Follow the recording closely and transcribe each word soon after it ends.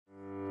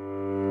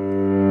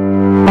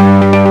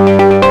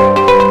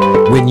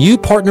When you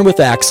partner with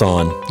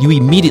Axon, you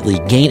immediately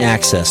gain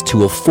access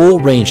to a full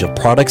range of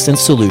products and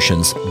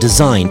solutions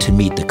designed to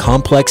meet the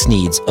complex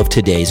needs of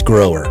today's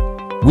grower.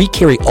 We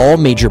carry all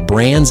major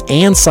brands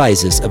and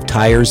sizes of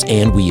tires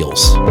and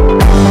wheels.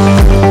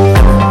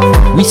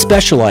 We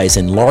specialize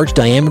in large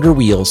diameter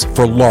wheels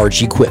for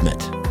large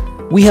equipment.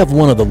 We have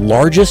one of the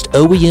largest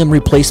OEM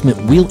replacement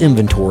wheel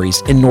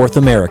inventories in North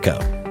America.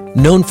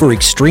 Known for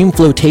extreme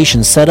flotation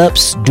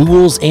setups,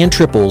 duals, and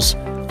triples,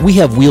 we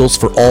have wheels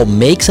for all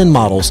makes and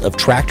models of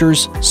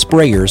tractors,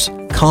 sprayers,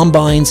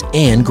 combines,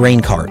 and grain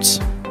carts.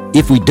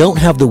 If we don't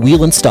have the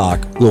wheel in stock,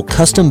 we'll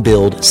custom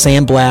build,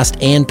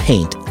 sandblast, and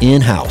paint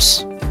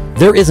in-house.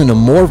 There isn't a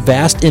more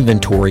vast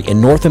inventory in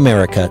North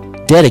America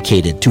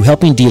dedicated to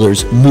helping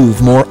dealers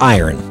move more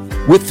iron.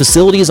 With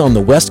facilities on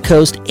the West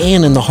Coast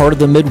and in the heart of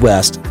the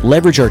Midwest,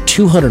 leverage our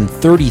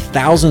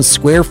 230,000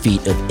 square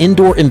feet of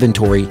indoor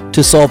inventory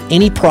to solve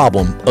any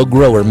problem a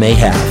grower may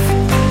have.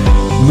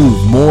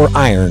 Move more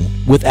iron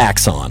with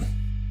Axon.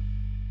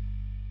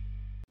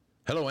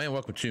 Hello and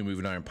welcome to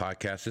Moving Iron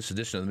Podcast. This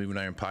edition of the Moving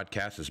Iron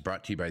Podcast is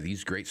brought to you by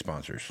these great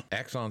sponsors.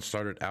 Axon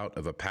started out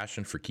of a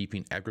passion for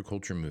keeping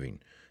agriculture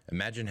moving.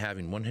 Imagine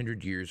having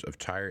 100 years of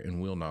tire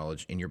and wheel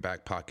knowledge in your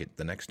back pocket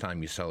the next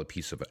time you sell a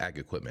piece of ag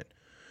equipment.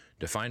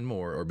 To find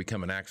more or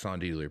become an Axon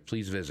dealer,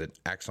 please visit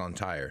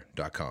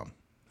axontire.com.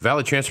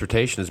 Valley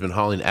Transportation has been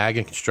hauling ag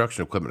and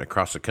construction equipment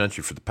across the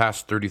country for the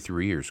past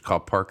 33 years.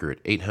 Call Parker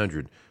at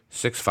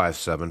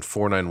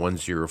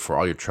 800-657-4910 for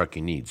all your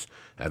trucking needs.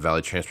 At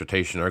Valley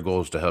Transportation, our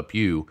goal is to help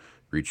you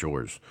reach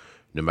yours.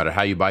 No matter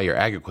how you buy your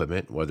ag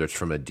equipment, whether it's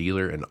from a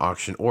dealer, an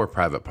auction, or a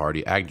private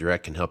party,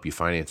 AgDirect can help you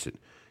finance it.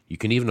 You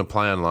can even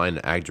apply online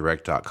at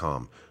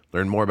agdirect.com.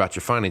 Learn more about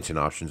your financing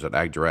options at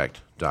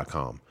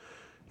agdirect.com.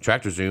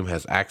 TractorZoom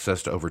has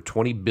access to over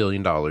 $20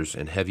 billion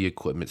in heavy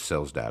equipment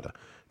sales data.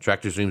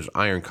 TractorZoom's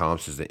Iron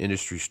Comps is the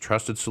industry's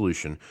trusted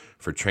solution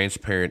for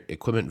transparent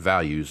equipment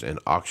values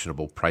and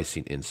auctionable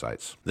pricing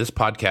insights. This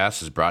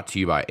podcast is brought to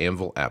you by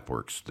Anvil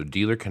AppWorks. The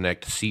Dealer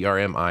Connect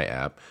CRMI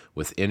app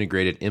with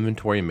integrated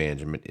inventory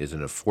management is an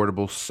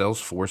affordable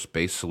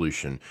Salesforce-based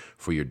solution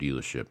for your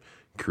dealership.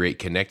 Create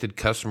connected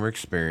customer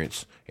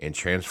experience and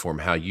transform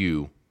how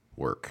you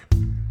work.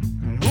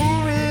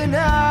 Moving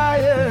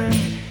higher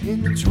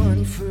in the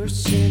 21st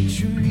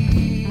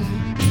century.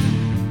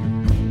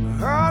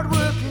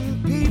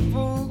 Hard-working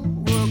people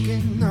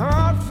working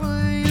hard for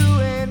you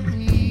and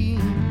me.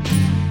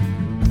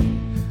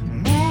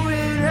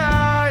 Moving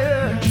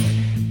higher,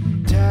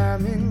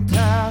 time and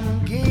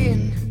time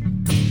again.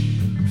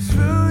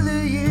 Through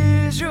the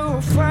years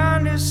you'll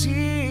find us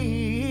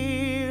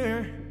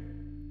here.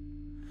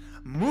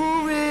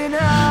 Moving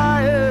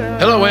higher.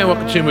 Hello and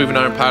welcome to Moving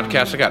Iron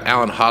Podcast. I got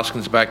Alan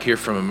Hoskins back here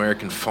from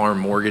American Farm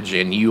Mortgage,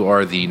 and you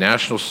are the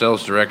National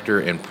Sales Director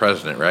and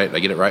President, right? Did I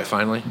get it right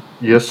finally?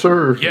 Yes,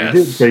 sir. Yes.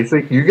 You did,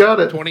 Casey. You got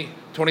it.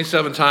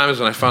 27 times,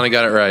 and I finally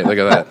got it right. Look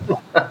at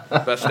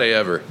that. Best day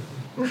ever.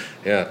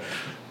 Yeah.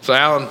 So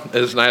Alan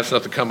is nice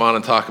enough to come on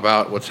and talk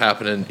about what's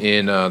happening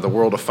in the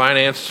world of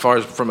finance as far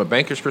as from a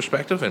banker's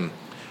perspective. And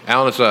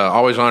Alan, it's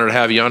always an honor to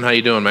have you on. How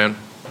you doing, man?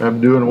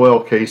 I'm doing well,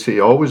 Casey.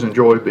 I always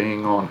enjoy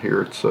being on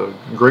here. It's a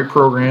great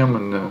program,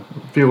 and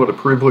feel what a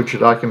privilege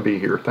that I can be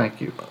here.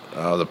 Thank you.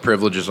 The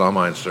privilege is all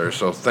mine, sir.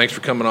 So thanks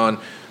for coming on. A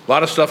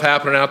lot of stuff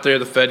happening out there.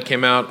 The Fed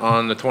came out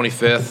on the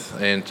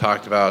 25th and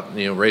talked about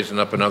raising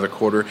up another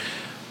quarter.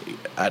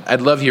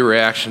 I'd love your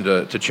reaction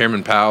to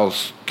Chairman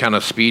Powell's kind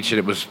of speech.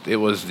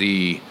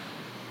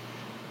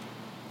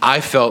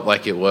 I felt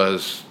like it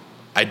was,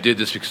 I did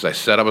this because I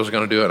said I was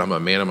going to do it. I'm a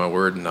man of my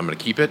word, and I'm going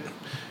to keep it,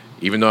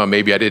 even though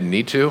maybe I didn't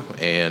need to.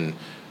 And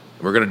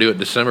we're going to do it in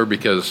December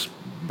because,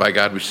 by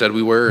God, we said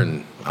we were,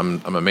 and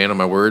I'm a man of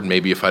my word.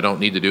 Maybe if I don't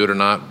need to do it or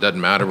not,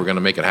 doesn't matter. We're going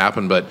to make it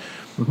happen. But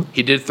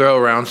he did throw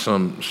around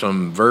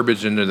some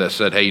verbiage in there that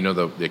said, hey,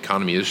 the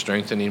economy is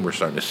strengthening. We're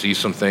starting to see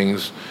some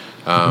things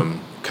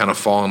kind of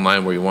fall in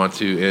line where you want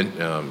to.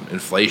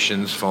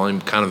 Inflation's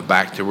falling kind of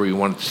back to where you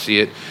want to see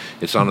it.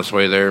 It's on its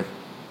way there.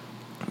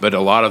 But a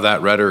lot of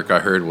that rhetoric I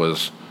heard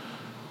was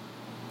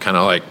kind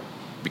of like,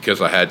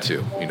 because I had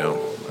to,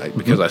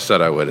 because I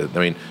said I would. I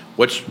mean,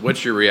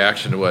 what's your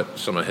reaction to what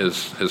some of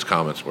his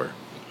comments were?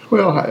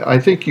 Well, I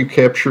think you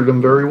captured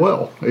them very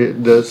well.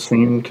 It does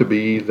seem to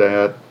be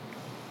that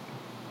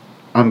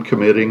I'm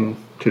committing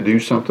to do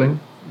something,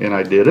 and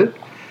I did it.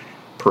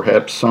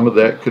 Perhaps some of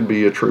that could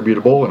be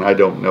attributable, and I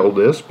don't know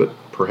this, but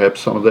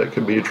perhaps some of that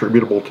could be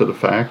attributable to the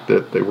fact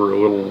that they were a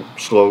little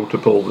slow to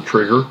pull the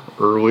trigger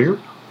earlier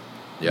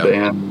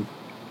than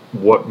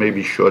what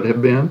maybe should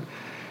have been.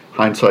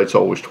 Hindsight's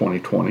always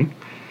 20/20.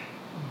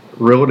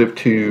 Relative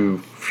to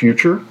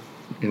future,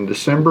 in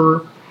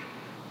December,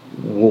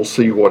 we'll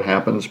see what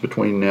happens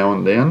between now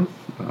and then.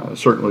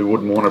 Certainly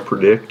wouldn't want to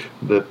predict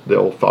that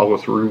they'll follow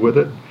through with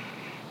it.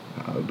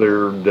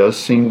 There does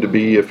seem to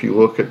be, if you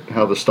look at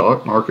how the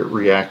stock market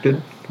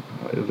reacted,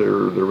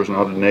 there was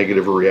not a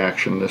negative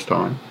reaction this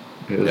time,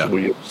 as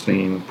we have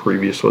seen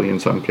previously in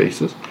some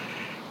cases.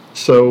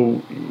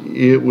 So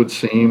it would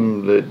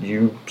seem that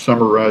you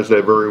summarized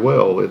that very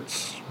well.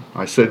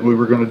 I said we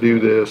were going to do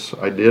this.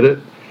 I did it.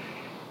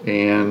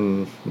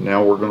 and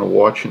now we're going to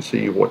watch and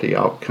see what the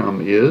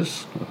outcome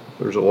is.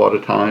 There's a lot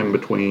of time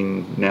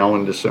between now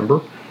and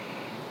December,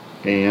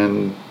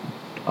 and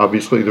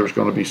obviously there's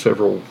going to be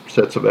several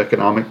sets of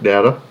economic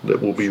data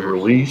that will be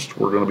released.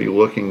 We're going to be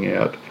looking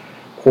at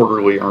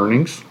quarterly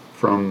earnings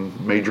from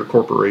major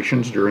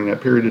corporations during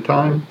that period of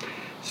time.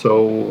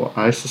 So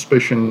I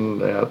suspicion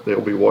that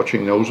they'll be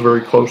watching those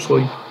very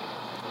closely.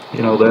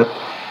 That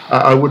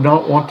I would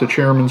not want the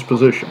chairman's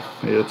position.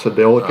 It's a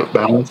delicate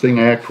balancing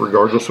act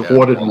regardless of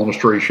what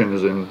administration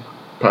is in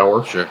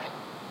power. Sure.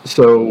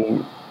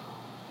 So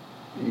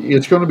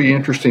it's going to be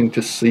interesting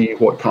to see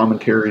what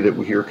commentary that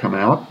we hear come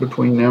out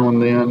between now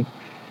and then,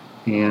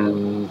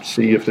 and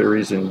see if there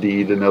is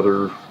indeed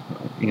another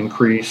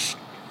increase,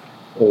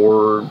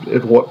 or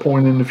at what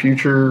point in the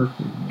future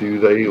do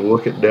they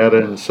look at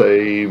data and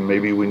say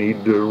maybe we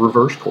need to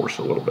reverse course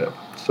a little bit.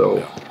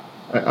 So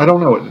I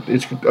don't know.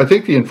 I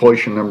think the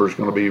inflation number is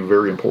going to be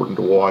very important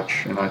to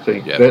watch, and I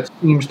think that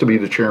seems to be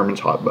the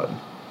chairman's hot button.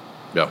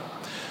 Yep.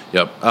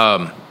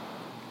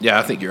 Yeah,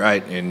 I think you're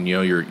right, and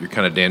you're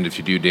kind of damned if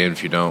you do, damned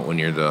if you don't. When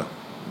you're the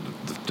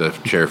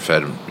chair of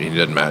Fed, it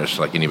doesn't matter. It's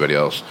like anybody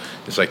else.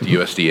 It's like the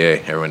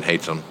USDA. Everyone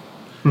hates them,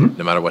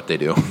 no matter what they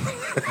do,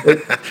 no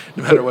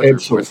matter what the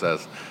report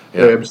says.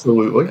 Yeah.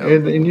 Absolutely.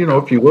 Yeah. And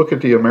if you look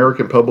at the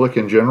American public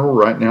in general,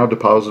 right now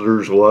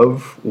depositors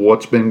love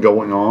what's been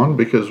going on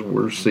because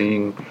we're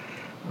seeing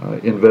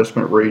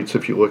investment rates.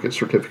 If you look at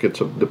certificates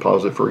of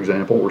deposit, for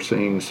example, we're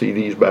seeing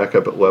CDs back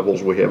up at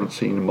levels we haven't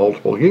seen in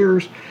multiple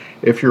years.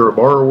 If you're a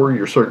borrower,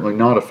 you're certainly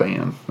not a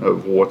fan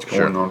of what's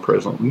going on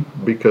presently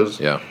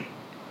because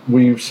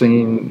we've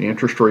seen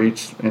interest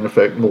rates in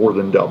effect more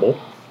than double.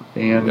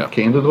 And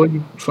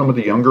candidly, some of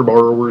the younger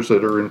borrowers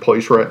that are in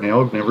place right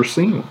now have never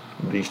seen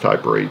these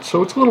type rates.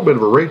 So it's a little bit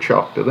of a rate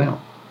shock to them.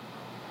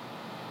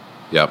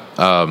 Yep.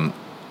 So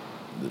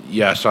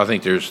I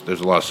think there's a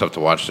lot of stuff to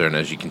watch there. And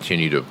as you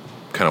continue to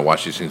kind of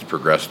watch these things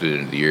progress through the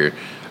end of the year,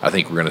 I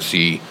think we're going to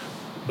see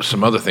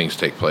some other things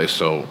take place.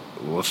 So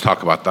let's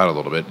talk about that a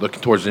little bit.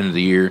 Looking towards the end of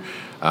the year,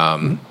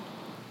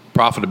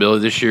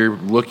 profitability this year,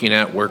 looking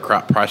at where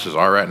crop prices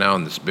are right now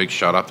and this big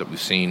shot up that we've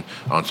seen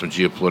on some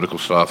geopolitical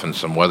stuff and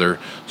some weather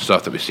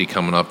stuff that we see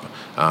coming up.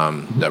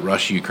 That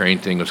Russia-Ukraine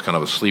thing was kind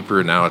of a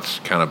sleeper. Now it's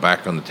kind of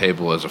back on the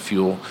table as a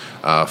fuel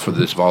for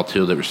this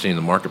volatility that we're seeing in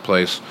the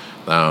marketplace.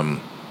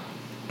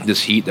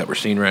 This heat that we're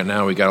seeing right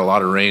now, we got a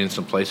lot of rain in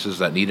some places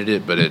that needed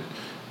it, but it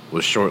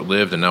was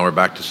short-lived, and now we're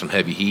back to some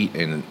heavy heat,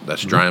 and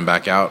that's drying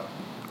back out.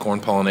 Corn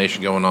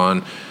pollination going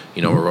on.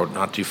 We're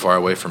not too far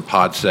away from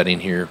pod setting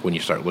here when you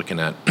start looking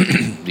at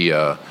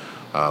the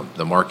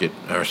market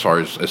as far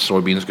as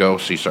soybeans go.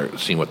 So you start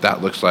seeing what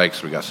that looks like.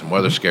 So we got some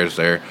weather scares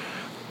there.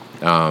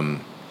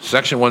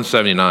 Section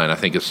 179, I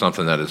think, is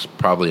something that is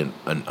probably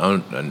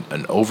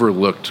an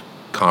overlooked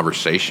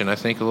conversation, I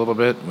think, a little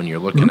bit when you're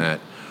looking at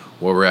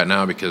where we're at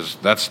now, because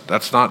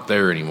that's not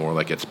there anymore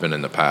like it's been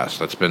in the past.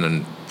 That's been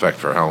in effect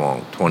for how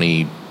long?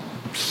 20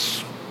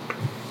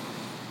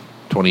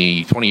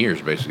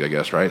 years, basically, I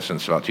guess, right?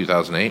 Since about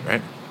 2008,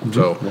 right?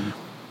 So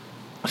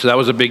that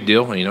was a big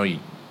deal. You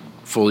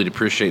fully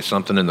depreciate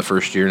something in the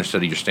first year instead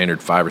of your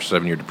standard 5 or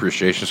 7 year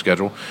depreciation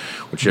schedule,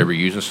 whichever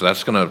you're using. So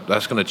that's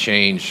gonna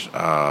change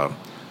a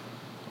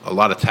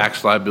lot of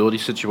tax liability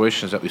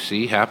situations that we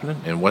see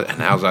happening, and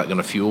how's that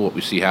gonna fuel what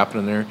we see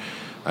happening there?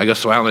 I guess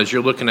so. Alan, as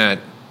you're looking at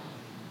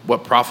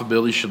what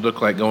profitability should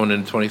look like going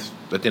into at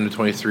the end of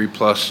 23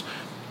 plus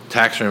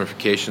tax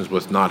ramifications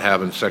with not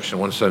having Section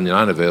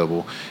 179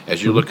 available,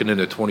 as you're looking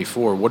into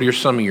 24, what are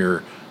some of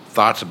your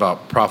thoughts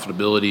about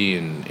profitability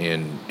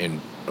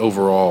and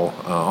overall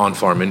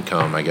on-farm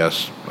income, I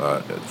guess,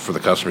 for the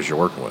customers you're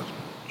working with?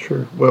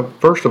 Sure. Well,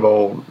 first of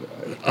all,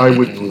 I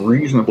would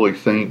reasonably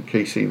think,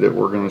 Casey, that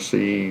we're going to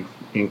see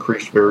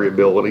increased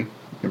variability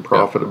in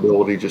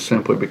profitability just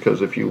simply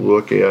because if you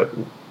look at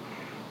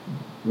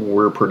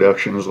where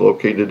production is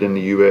located in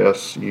the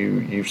U.S.,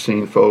 you've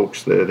seen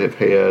folks that have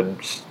had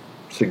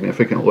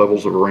significant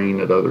levels of rain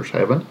that others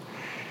haven't.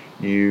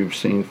 You've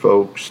seen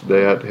folks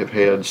that have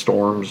had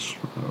storms,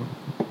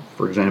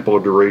 for example, a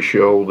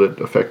derecho that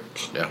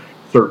affects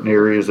certain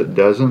areas that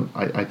doesn't.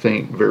 I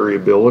think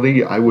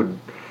variability, I would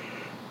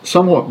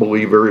somewhat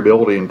believe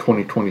variability in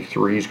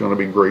 2023 is going to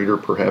be greater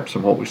perhaps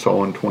than what we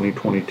saw in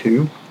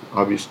 2022.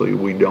 Obviously,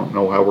 we don't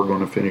know how we're going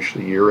to finish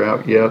the year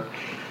out yet,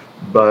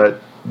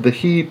 but the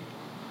heat,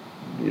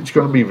 it's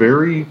going to be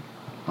very,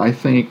 I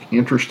think,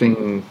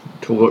 interesting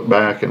to look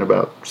back in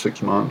about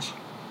 6 months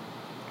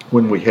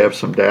when we have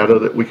some data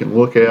that we can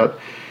look at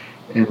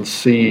and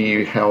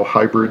see how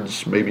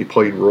hybrids maybe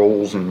played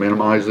roles in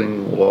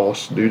minimizing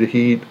loss due to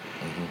heat.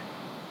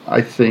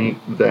 I think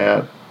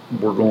that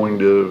we're going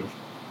to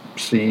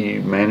see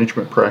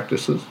management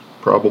practices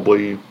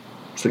probably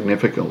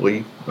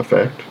significantly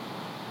affect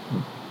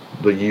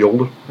the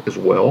yield as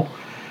well.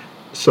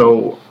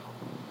 So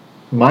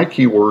my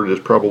key word is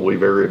probably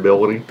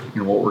variability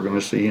in what we're going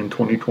to see in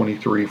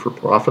 2023 for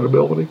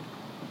profitability,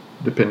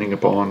 depending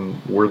upon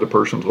where the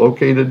person's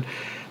located.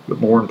 But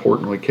more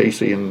importantly,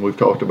 Casey, and we've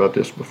talked about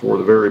this before,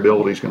 the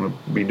variability is going to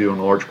be due in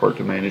large part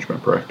to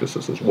management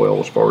practices as well,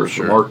 as far as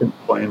the marketing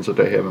plans that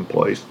they have in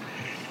place,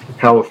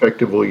 how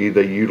effectively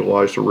they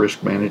utilize the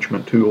risk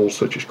management tools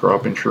such as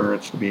crop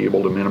insurance to be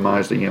able to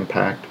minimize the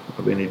impact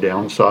of any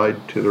downside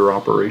to their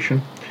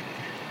operation.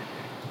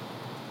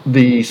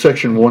 The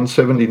Section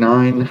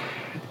 179,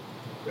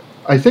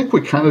 I think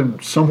we kind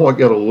of somewhat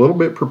got a little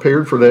bit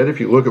prepared for that if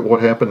you look at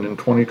what happened in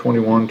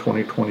 2021,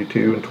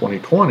 2022, and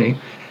 2020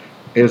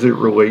 as it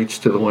relates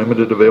to the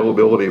limited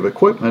availability of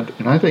equipment.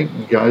 And I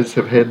think guys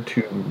have had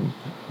to,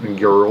 and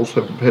girls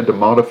have had to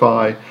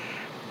modify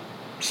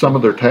some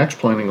of their tax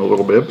planning a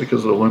little bit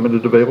because of the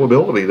limited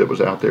availability that was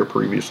out there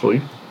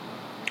previously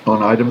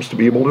on items to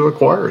be able to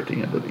acquire at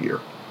the end of the year.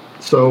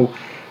 So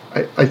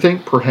I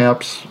think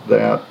perhaps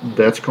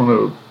that's going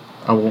to,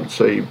 I won't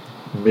say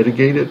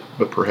mitigate it,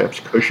 but perhaps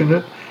cushion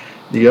it.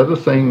 The other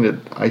thing that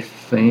I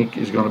think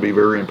is going to be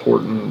very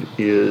important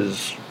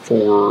is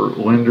for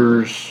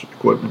lenders,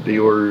 equipment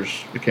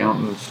dealers,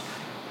 accountants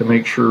to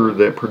make sure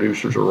that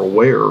producers are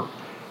aware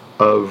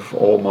of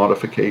all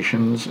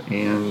modifications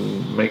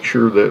and make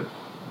sure that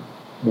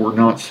we're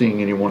not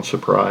seeing anyone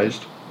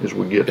surprised as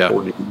we get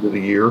toward the end of the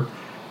year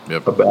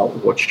about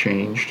what's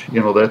changed. You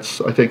know,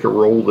 that's, I think, a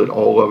role that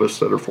all of us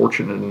that are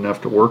fortunate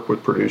enough to work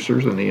with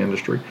producers in the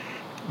industry,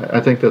 I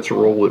think that's a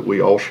role that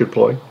we all should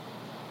play.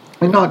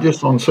 And not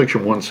just on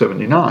Section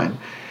 179,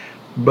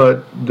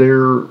 but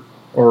there's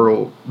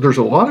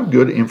a lot of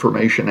good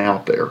information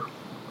out there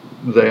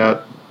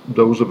that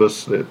those of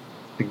us that,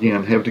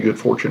 again, have the good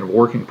fortune of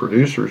working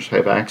producers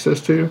have access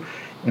to.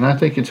 And I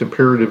think it's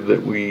imperative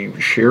that we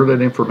share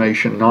that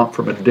information, not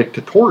from a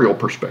dictatorial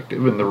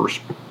perspective, and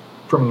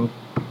from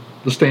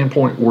the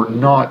standpoint we're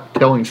not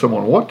telling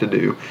someone what to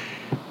do.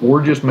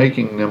 We're just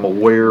making them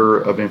aware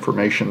of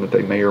information that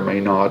they may or may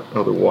not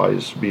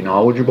otherwise be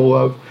knowledgeable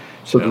of,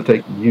 so that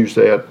they can use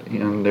that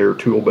in their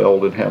tool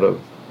belt and how to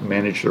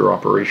manage their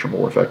operation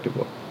more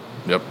effectively.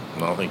 Yep,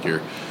 I think you're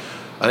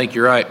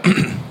right.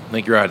 I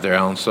think you're right there,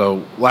 Alan.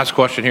 So, last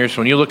question here. So,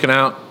 when you're looking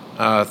out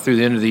through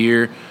the end of the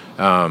year,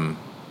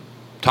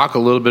 talk a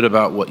little bit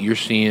about what you're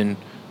seeing.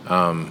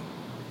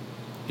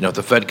 If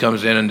the Fed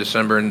comes in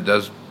December and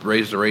does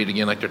raise the rate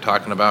again, like they're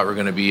talking about, we're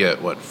going to be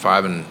at what,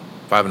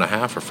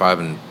 5.5 or 5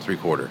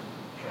 3/4?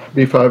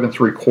 Be 5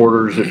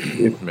 3/4.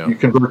 If you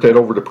convert that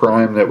over to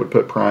prime, that would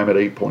put prime at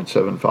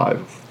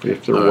 8.75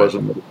 if there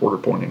wasn't a quarter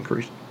point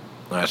increase.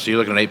 All right, so you're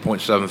looking at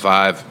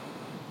 8.75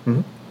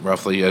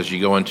 roughly as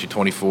you go into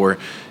 24.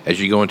 As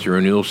you go into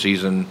renewal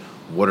season,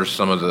 what are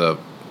some of the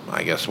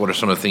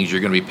things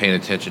you're going to be paying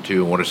attention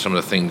to, and what are some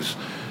of the things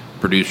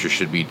producers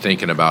should be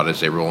thinking about as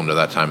they roll into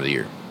that time of the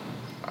year?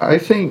 I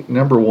think,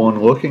 number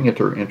one, looking at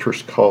their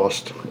interest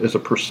cost as a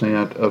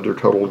percent of their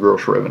total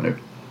gross revenue,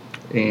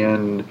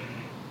 and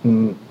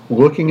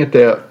looking at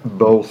that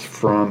both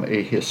from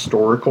a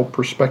historical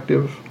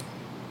perspective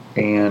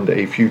and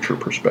a future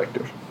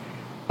perspective.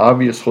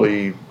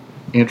 Obviously,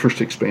 interest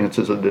expense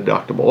is a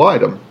deductible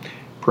item,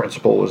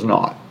 principal is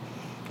not.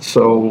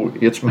 So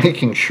it's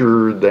making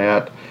sure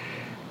that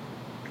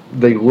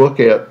they look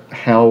at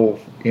how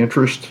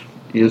interest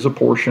is a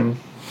portion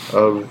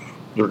of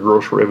their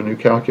gross revenue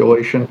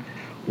calculation,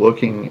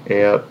 looking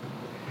at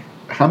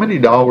how many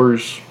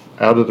dollars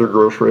out of their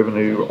gross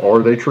revenue are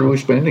they truly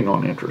spending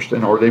on interest,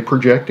 and are they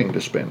projecting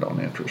to spend on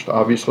interest.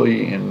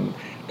 Obviously, in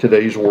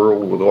today's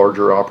world with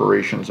larger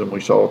operations than we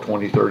saw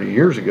 20, 30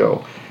 years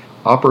ago,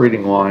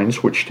 operating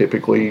lines, which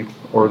typically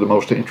are the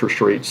most interest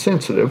rate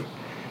sensitive,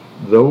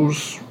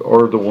 those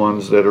are the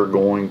ones that are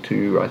going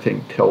to, I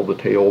think, tell the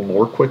tale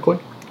more quickly.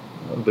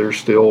 There's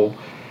still,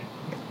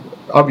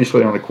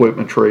 obviously on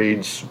equipment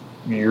trades,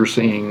 you're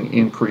seeing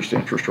increased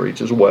interest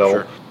rates as well.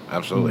 Sure,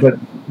 absolutely.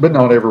 But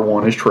not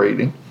everyone is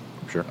trading.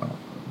 Sure.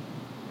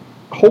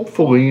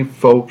 Hopefully,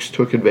 folks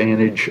took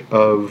advantage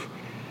of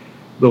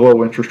the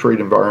low interest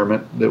rate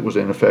environment that was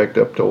in effect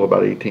up till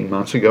about 18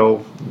 months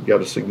ago. You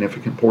got a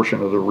significant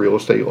portion of the real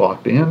estate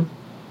locked in.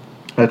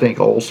 I think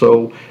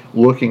also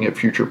looking at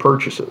future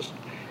purchases.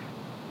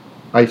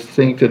 I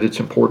think that it's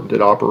important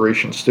that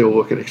operations still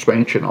look at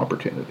expansion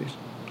opportunities.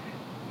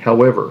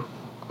 However,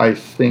 I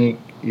think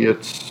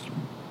it's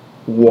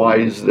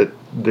wise that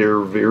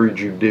they're very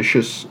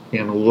judicious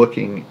in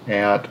looking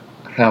at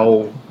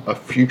how a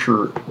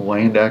future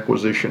land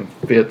acquisition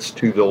fits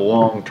to the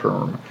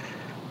long-term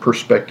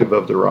perspective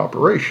of their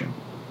operation.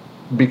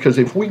 Because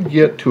if we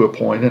get to a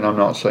point, and I'm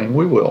not saying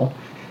we will,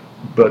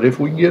 but if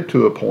we get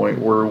to a point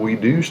where we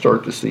do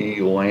start to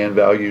see land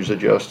values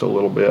adjust a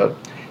little bit,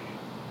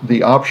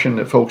 the option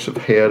that folks have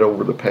had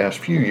over the past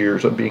few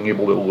years of being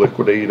able to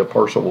liquidate a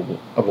parcel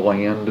of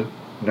land,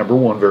 number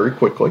one, very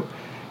quickly,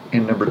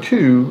 and number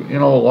two,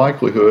 in all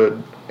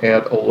likelihood,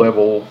 at a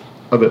level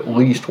of at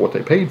least what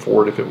they paid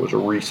for it if it was a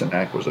recent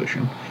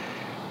acquisition,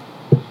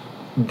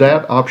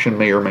 that option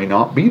may or may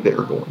not be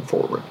there going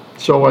forward.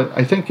 So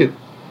I think it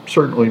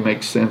certainly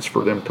makes sense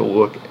for them to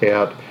look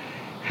at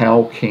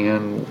how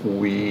can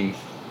we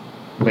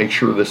make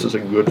sure this is a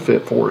good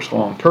fit for us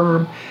long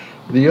term.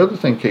 The other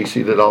thing,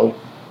 Casey, that I'll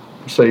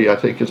say I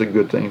think is a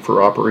good thing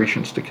for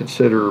operations to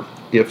consider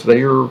if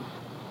they are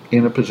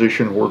in a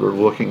position where they're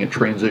looking at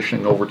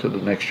transitioning over to the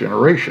next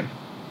generation.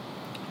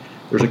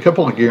 There's a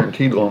couple of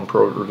guaranteed loan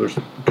programs. There's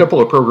a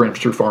couple of programs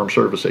through Farm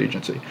Service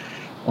Agency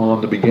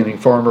on the Beginning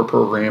Farmer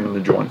Program and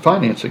the Joint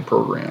Financing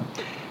Program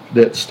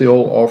that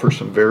still offer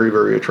some very,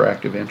 very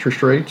attractive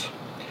interest rates.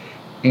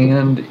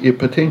 And it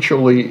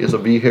potentially is a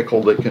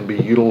vehicle that can be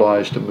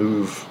utilized to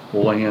move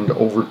land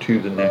over to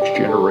the next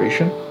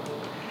generation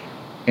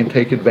and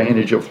take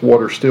advantage of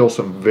what are still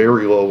some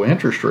very low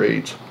interest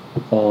rates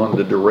on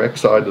the direct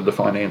side of the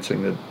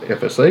financing that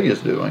FSA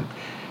is doing,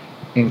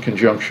 in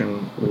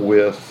conjunction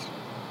with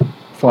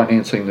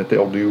financing that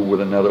they'll do with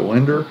another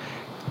lender.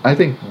 I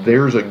think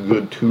there's a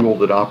good tool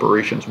that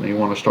operations may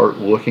want to start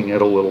looking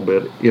at a little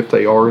bit if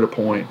they are at a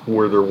point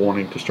where they're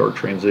wanting to start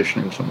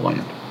transitioning some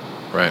land.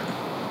 Right.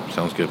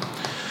 Sounds good.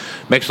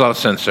 Makes a lot of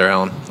sense there,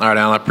 Alan. All right,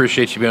 Alan, I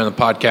appreciate you being on the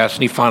podcast.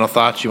 Any final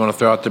thoughts you want to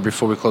throw out there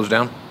before we close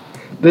down?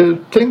 The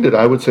thing that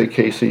I would say,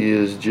 Casey,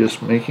 is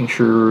just making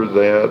sure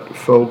that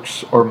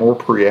folks are more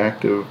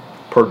proactive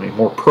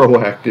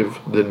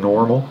than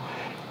normal,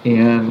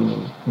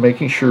 in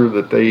making sure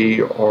that they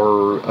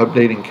are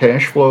updating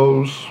cash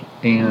flows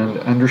and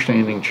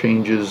understanding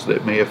changes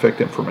that may affect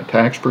them from a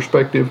tax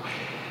perspective.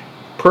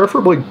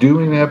 Preferably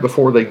doing that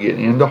before they get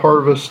into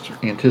harvest,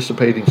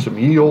 anticipating some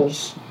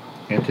yields,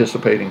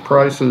 anticipating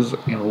prices,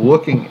 and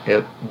looking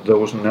at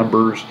those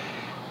numbers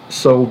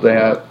so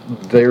that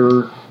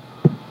they're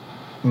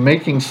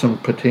making some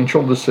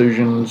potential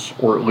decisions,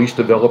 or at least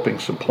developing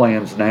some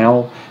plans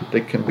now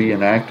that can be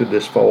enacted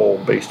this fall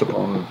based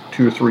upon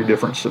 2 or 3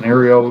 different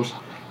scenarios,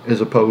 as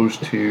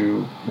opposed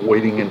to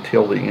waiting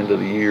until the end of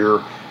the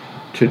year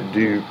to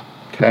do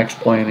tax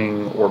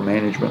planning or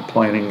management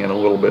planning in a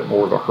little bit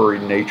more of a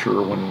hurried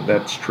nature, when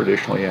that's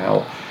traditionally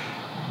how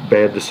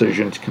bad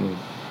decisions can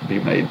be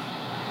made.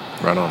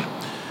 Right on.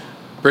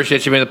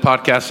 Appreciate you being on the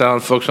podcast, Alan.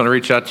 Folks want to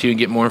reach out to you and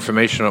get more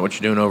information on what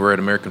you're doing over at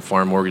American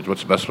Farm Mortgage.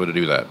 What's the best way to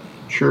do that?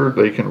 Sure,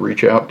 they can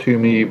reach out to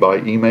me by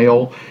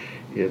email.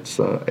 It's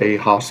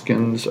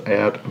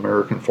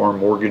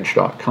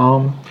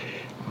ahoskins@americanfarmmortgage.com.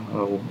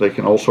 They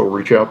can also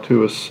reach out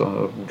to us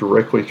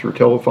directly through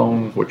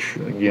telephone, which,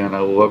 again, I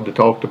love to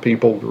talk to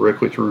people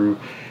directly through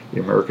the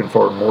American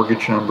Farm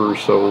Mortgage number.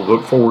 So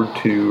look forward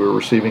to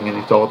receiving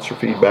any thoughts or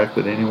feedback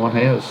that anyone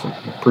has.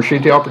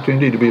 Appreciate the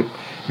opportunity to be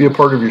a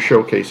part of your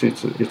show, Casey.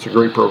 It's a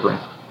great program.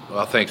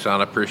 Well, thanks,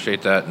 Alan. I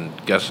appreciate that, and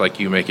guests like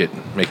you make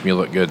me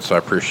look good. So I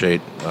appreciate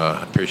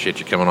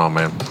you coming on,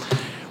 man.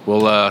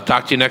 We'll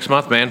talk to you next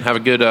month, man. Have a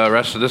good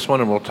rest of this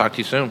one, and we'll talk to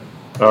you soon.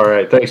 All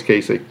right, thanks,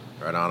 Casey.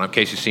 Right on. I'm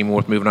Casey Seymour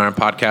with Moving Iron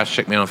Podcast.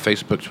 Check me out on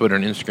Facebook, Twitter,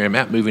 and Instagram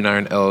at Moving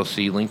Iron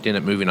LLC, LinkedIn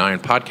at Moving Iron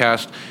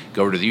Podcast.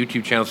 Go over to the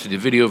YouTube channel, see the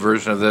video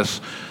version of this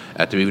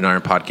at the Moving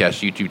Iron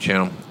Podcast YouTube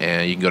channel.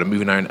 And you can go to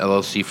Moving Iron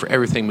LLC for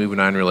everything Moving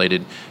Iron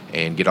related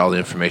and get all the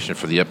information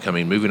for the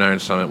upcoming Moving Iron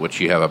Summit, which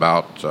you have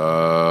about,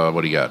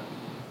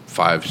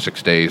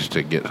 5-6 days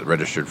to get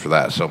registered for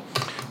that. So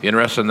if you're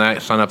interested in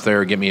that, sign up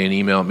there, get me an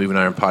email at Moving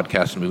Iron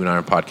Podcast and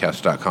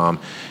movingironpodcast.com,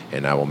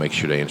 and I will make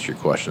sure to answer your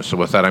questions. So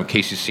with that, I'm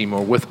Casey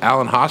Seymour with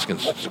Alan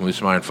Hoskins. Smooth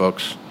some iron,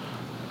 folks.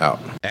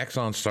 Out.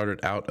 Axon started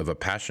out of a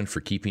passion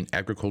for keeping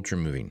agriculture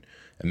moving.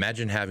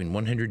 Imagine having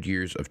 100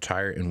 years of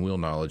tire and wheel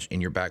knowledge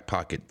in your back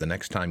pocket the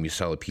next time you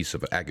sell a piece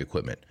of ag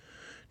equipment.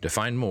 To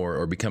find more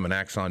or become an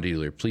Axon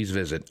dealer, please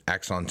visit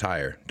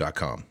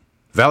axontire.com.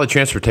 Valley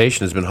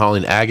Transportation has been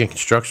hauling ag and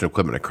construction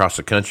equipment across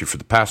the country for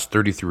the past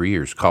 33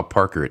 years. Call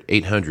Parker at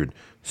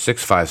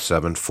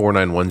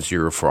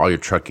 800-657-4910 for all your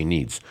trucking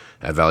needs.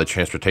 At Valley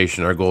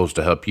Transportation, our goal is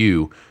to help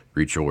you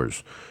reach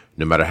yours.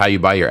 No matter how you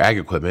buy your ag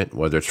equipment,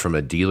 whether it's from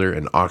a dealer,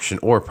 an auction,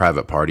 or a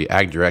private party,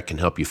 AgDirect can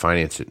help you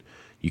finance it.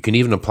 You can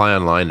even apply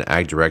online at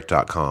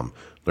agdirect.com.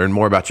 Learn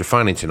more about your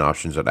financing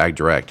options at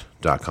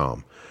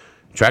agdirect.com.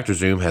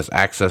 TractorZoom has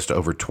access to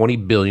over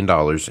 $20 billion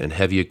in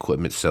heavy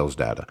equipment sales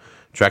data.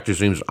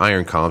 TractorZoom's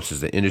Iron Comps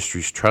is the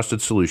industry's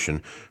trusted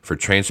solution for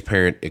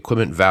transparent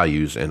equipment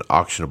values and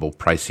auctionable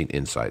pricing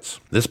insights.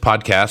 This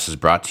podcast is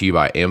brought to you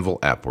by Anvil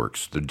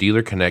AppWorks. The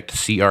Dealer Connect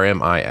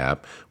CRMI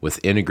app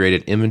with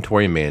integrated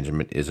inventory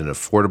management is an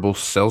affordable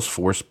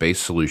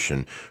Salesforce-based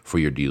solution for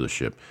your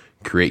dealership.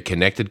 Create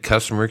connected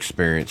customer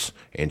experience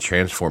and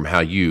transform how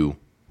you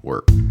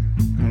work.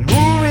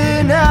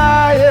 Moving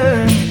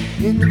higher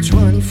in the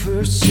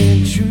 21st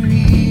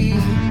century.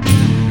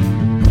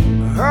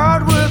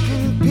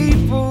 Hard-working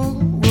people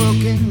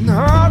working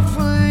hard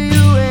for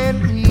you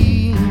and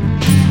me.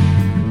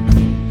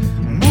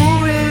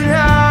 Moving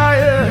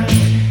higher,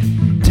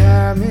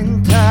 time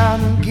and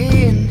time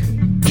again.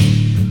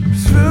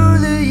 Through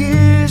the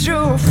years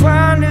you'll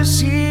find us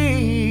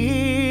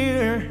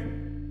here.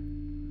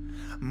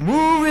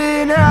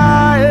 Moving higher.